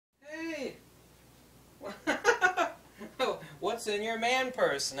what's in your man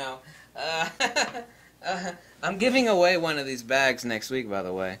purse? No. Uh, I'm giving away one of these bags next week, by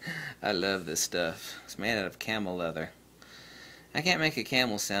the way. I love this stuff. It's made out of camel leather. I can't make a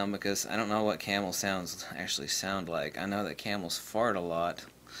camel sound because I don't know what camel sounds actually sound like. I know that camels fart a lot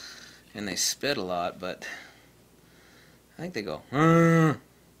and they spit a lot, but I think they go,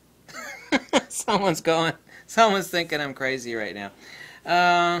 someone's thinking I'm crazy right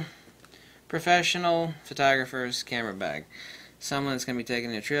now. Professional photographer's camera bag. Someone that's going to be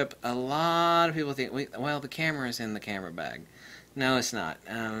taking a trip. A lot of people think, well, the camera is in the camera bag. No, it's not.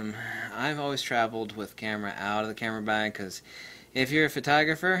 I've always traveled with camera out of the camera bag because if you're a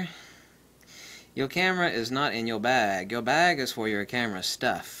photographer, your camera is not in your bag. Your bag is for your camera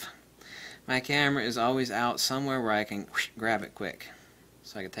stuff. My camera is always out somewhere where I can grab it quick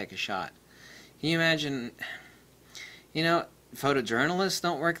so I can take a shot. Can you imagine, photojournalists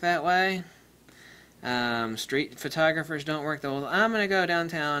don't work that way. Street photographers don't work the whole, I'm going to go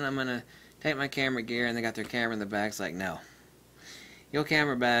downtown, I'm going to take my camera gear, and they got their camera in the bag. It's like, no. Your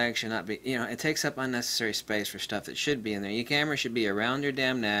camera bag should not be, it takes up unnecessary space for stuff that should be in there. Your camera should be around your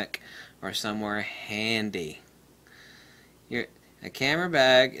damn neck or somewhere handy. A camera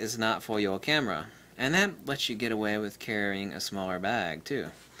bag is not for your camera. And that lets you get away with carrying a smaller bag,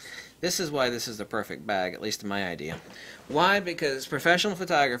 too. This is why this is the perfect bag, at least in my idea. Why? Because professional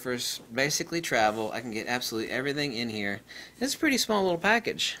photographers basically travel. I can get absolutely everything in here. It's a pretty small little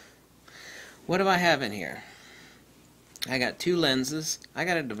package. What do I have in here? I got 2 lenses. I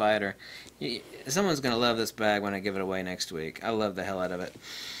got a divider. Someone's going to love this bag when I give it away next week. I love the hell out of it.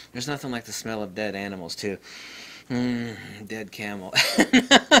 There's nothing like the smell of dead animals, too. Dead camel.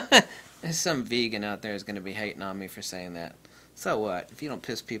 There's some vegan out there who's going to be hating on me for saying that. So what? If you don't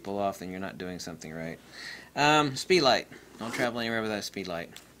piss people off, then you're not doing something right. Speed light. Don't travel anywhere without a speed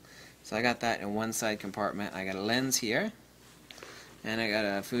light. So I got that in one side compartment. I got a lens here. And I got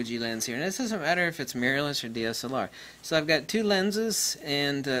a Fuji lens here. And this doesn't matter if it's mirrorless or DSLR. So I've got 2 lenses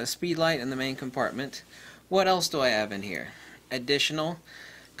and speed light in the main compartment. What else do I have in here? Additional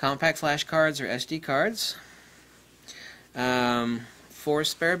compact flash cards or SD cards. 4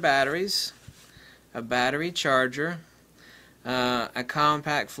 spare batteries. A battery charger. A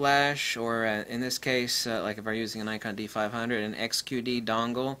compact flash, or in this case, like if I'm using a Nikon D500, an XQD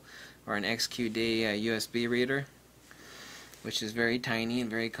dongle or an XQD USB reader, which is very tiny and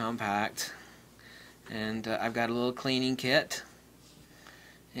very compact. And I've got a little cleaning kit.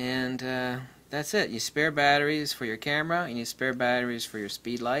 And that's it. You spare batteries for your camera, and you spare batteries for your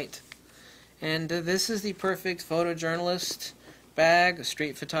speed light. And this is the perfect photojournalist bag, a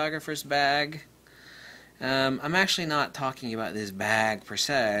street photographer's bag. I'm actually not talking about this bag per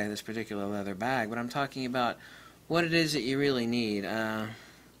se, this particular leather bag, but I'm talking about what it is that you really need. I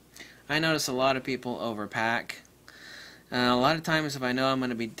notice a lot of people overpack. A lot of times if I know I'm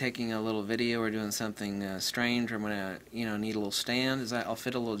going to be taking a little video or doing something strange, or I'm going to need a little stand, I'll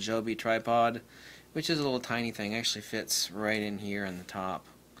fit a little Joby tripod, which is a little tiny thing. It actually fits right in here in the top.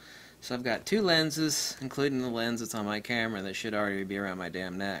 So I've got 2 lenses, including the lens that's on my camera that should already be around my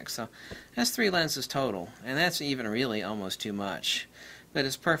damn neck. So that's 3 lenses total, and that's even really almost too much. But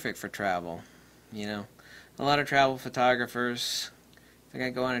it's perfect for travel, A lot of travel photographers, if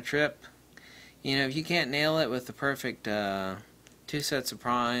I go on a trip, if you can't nail it with the perfect 2 sets of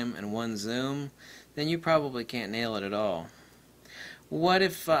prime and 1 zoom, then you probably can't nail it at all. What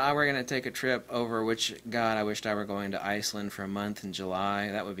if I were going to take a trip over, which, God, I wished I were going to Iceland for a month in July.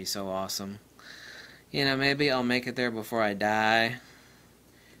 That would be so awesome. Maybe I'll make it there before I die.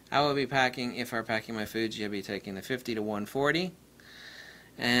 I will be packing, if I'm packing my Fuji, I'll be taking the 50 to 140.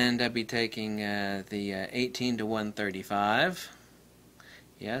 And I'll be taking the 18 to 135.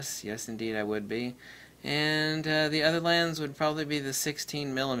 Yes, indeed I would be. And the other lens would probably be the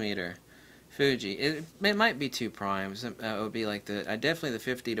 16 millimeter. Fuji. It might be 2 primes. It would be like definitely the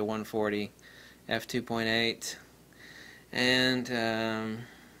 50 to 140 f2.8, and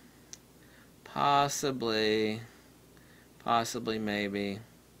possibly maybe,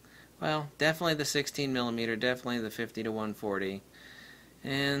 well, definitely the 16 millimeter, definitely the 50 to 140,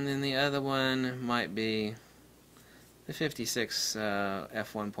 and then the other one might be the 56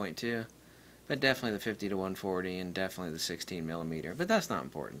 f1.2. But definitely the 50 to 140 and definitely the 16 millimeter. But that's not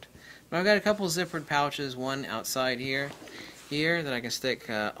important. But I've got a couple zippered pouches, one outside here that I can stick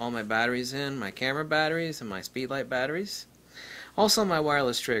all my batteries in, my camera batteries and my speedlight batteries. Also my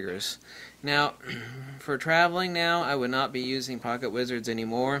wireless triggers. Now, for traveling now, I would not be using Pocket Wizards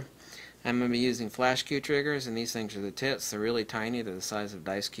anymore. I'm going to be using Flash Q triggers, and these things are the tits. They're really tiny. They're the size of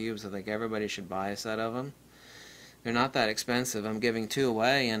dice cubes. I think everybody should buy a set of them. They're not that expensive. I'm giving 2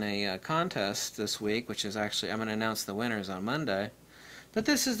 away in a contest this week, which is actually, I'm going to announce the winners on Monday. But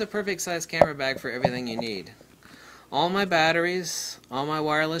this is the perfect size camera bag for everything you need. All my batteries, all my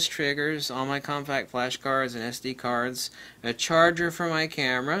wireless triggers, all my compact flash cards and SD cards, a charger for my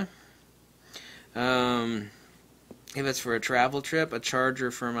camera. If it's for a travel trip, a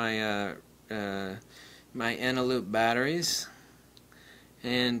charger for my my Eneloop batteries,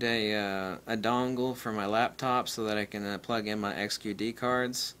 and a dongle for my laptop so that I can plug in my XQD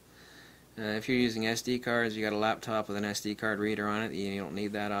cards. If you're using SD cards, you got a laptop with an SD card reader on it. You don't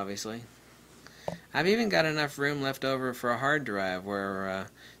need that, obviously. I've even got enough room left over for a hard drive, where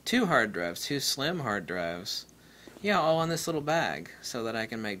 2 hard drives, 2 slim hard drives. Yeah, all in this little bag, so that I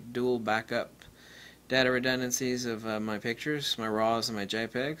can make dual backup data redundancies of my pictures, my RAWs and my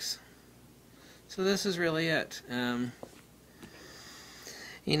JPEGs. So this is really it.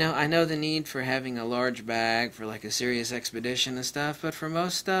 You know, I know the need for having a large bag for like a serious expedition and stuff, but for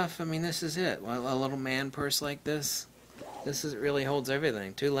most stuff, I mean, this is it. Well, a little man purse like this really holds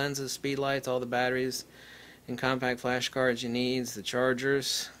everything. 2 lenses, speed lights, all the batteries and compact flash cards you need, the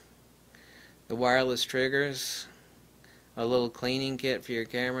chargers, the wireless triggers, a little cleaning kit for your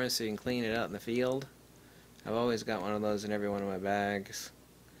camera so you can clean it out in the field. I've always got one of those in every one of my bags.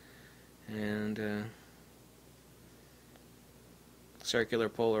 And circular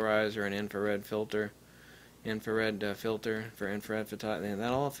polarizer and infrared filter, filter for infrared photography, and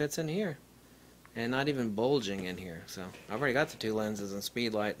that all fits in here, and not even bulging in here. So I've already got the 2 lenses and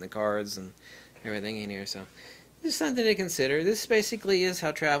speed light and the cards and everything in here. So this is something to consider. This basically is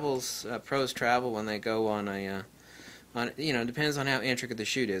how pros travel when they go on a you know, it depends on how intricate the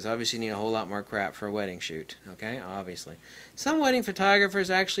shoot is. Obviously you need a whole lot more crap for a wedding shoot, okay? Obviously. Some wedding photographers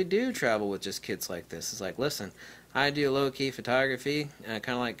actually do travel with just kits like this. It's like, listen, I do low-key photography, kind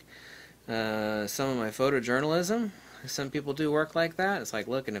of like some of my photojournalism. Some people do work like that. It's like,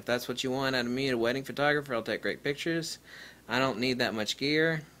 look, and if that's what you want out of me, a wedding photographer, I'll take great pictures. I don't need that much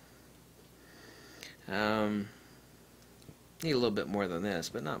gear. Need a little bit more than this,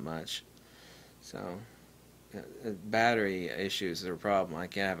 but not much. So battery issues are a problem. I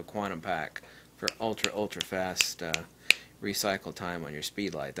can't have a quantum pack for ultra fast recycle time on your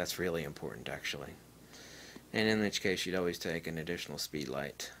speed light. That's really important, actually. And in which case you'd always take an additional speed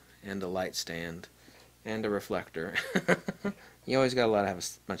light and a light stand and a reflector. You always got to have a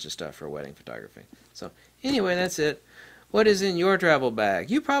bunch of stuff for wedding photography. So anyway, that's it. What is in your travel bag?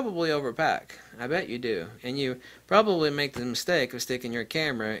 You probably overpack. I bet you do. And you probably make the mistake of sticking your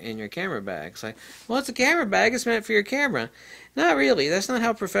camera in your camera bag. It's like, well, it's a camera bag. It's meant for your camera. Not really. That's not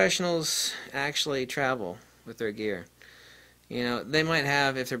how professionals actually travel with their gear. You know, they might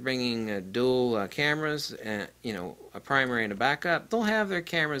have, if they're bringing dual cameras, you know, a primary and a backup, they'll have their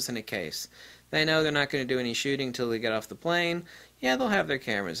cameras in a case. They know they're not going to do any shooting until they get off the plane. Yeah, they'll have their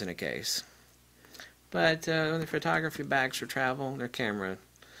cameras in a case. But the photography bags for travel, their camera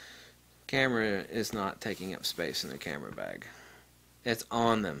is not taking up space in their camera bag. It's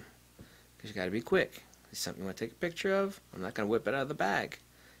on them, because you got to be quick. It's something you want to take a picture of. I'm not going to whip it out of the bag.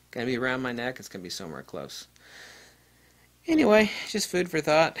 It's going to be around my neck. It's going to be somewhere close. Anyway, just food for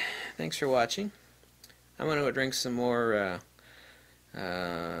thought. Thanks for watching. I'm going to go drink some more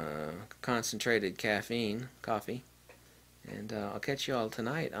concentrated coffee. And I'll catch you all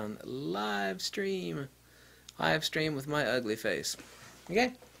tonight on live stream with my ugly face.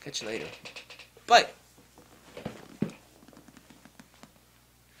 Okay? Catch you later. Bye!